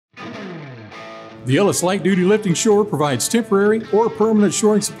The Ellis Light Duty Lifting Shore provides temporary or permanent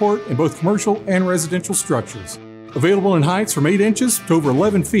shoring support in both commercial and residential structures. Available in heights from 8 inches to over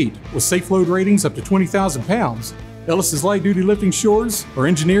 11 feet with safe load ratings up to 20,000 pounds, Ellis's Light Duty Lifting Shores are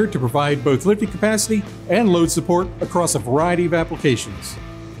engineered to provide both lifting capacity and load support across a variety of applications.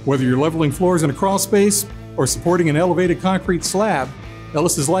 Whether you're leveling floors in a crawl space or supporting an elevated concrete slab,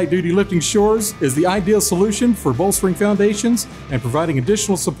 Ellis's Light Duty Lifting Shores is the ideal solution for bolstering foundations and providing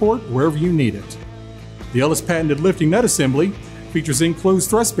additional support wherever you need it. The Ellis patented lifting nut assembly features enclosed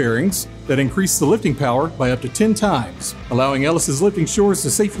thrust bearings that increase the lifting power by up to 10 times, allowing Ellis's Lifting Shores to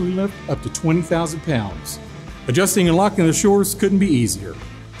safely lift up to 20,000 pounds. Adjusting and locking the shores couldn't be easier.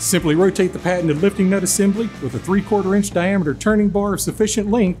 Simply rotate the patented lifting nut assembly with a 3/4 inch diameter turning bar of sufficient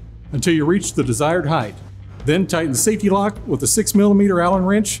length until you reach the desired height. Then tighten the safety lock with a 6mm Allen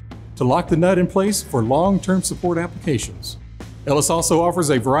wrench to lock the nut in place for long-term support applications. Ellis also offers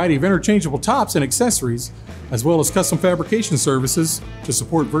a variety of interchangeable tops and accessories, as well as custom fabrication services to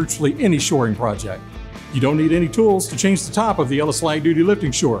support virtually any shoring project. You don't need any tools to change the top of the Ellis Light Duty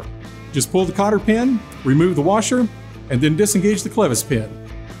Lifting Shore. Just pull the cotter pin, remove the washer, and then disengage the clevis pin.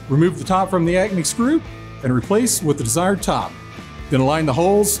 Remove the top from the acme screw and replace with the desired top. Then align the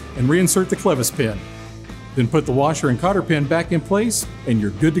holes and reinsert the clevis pin. Then put the washer and cotter pin back in place and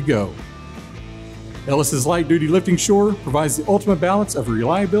you're good to go. Ellis's Light Duty Lifting Shore provides the ultimate balance of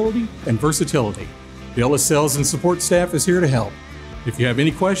reliability and versatility. The Ellis sales and support staff is here to help. If you have any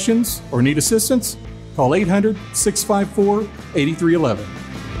questions or need assistance, call 800-654-8311.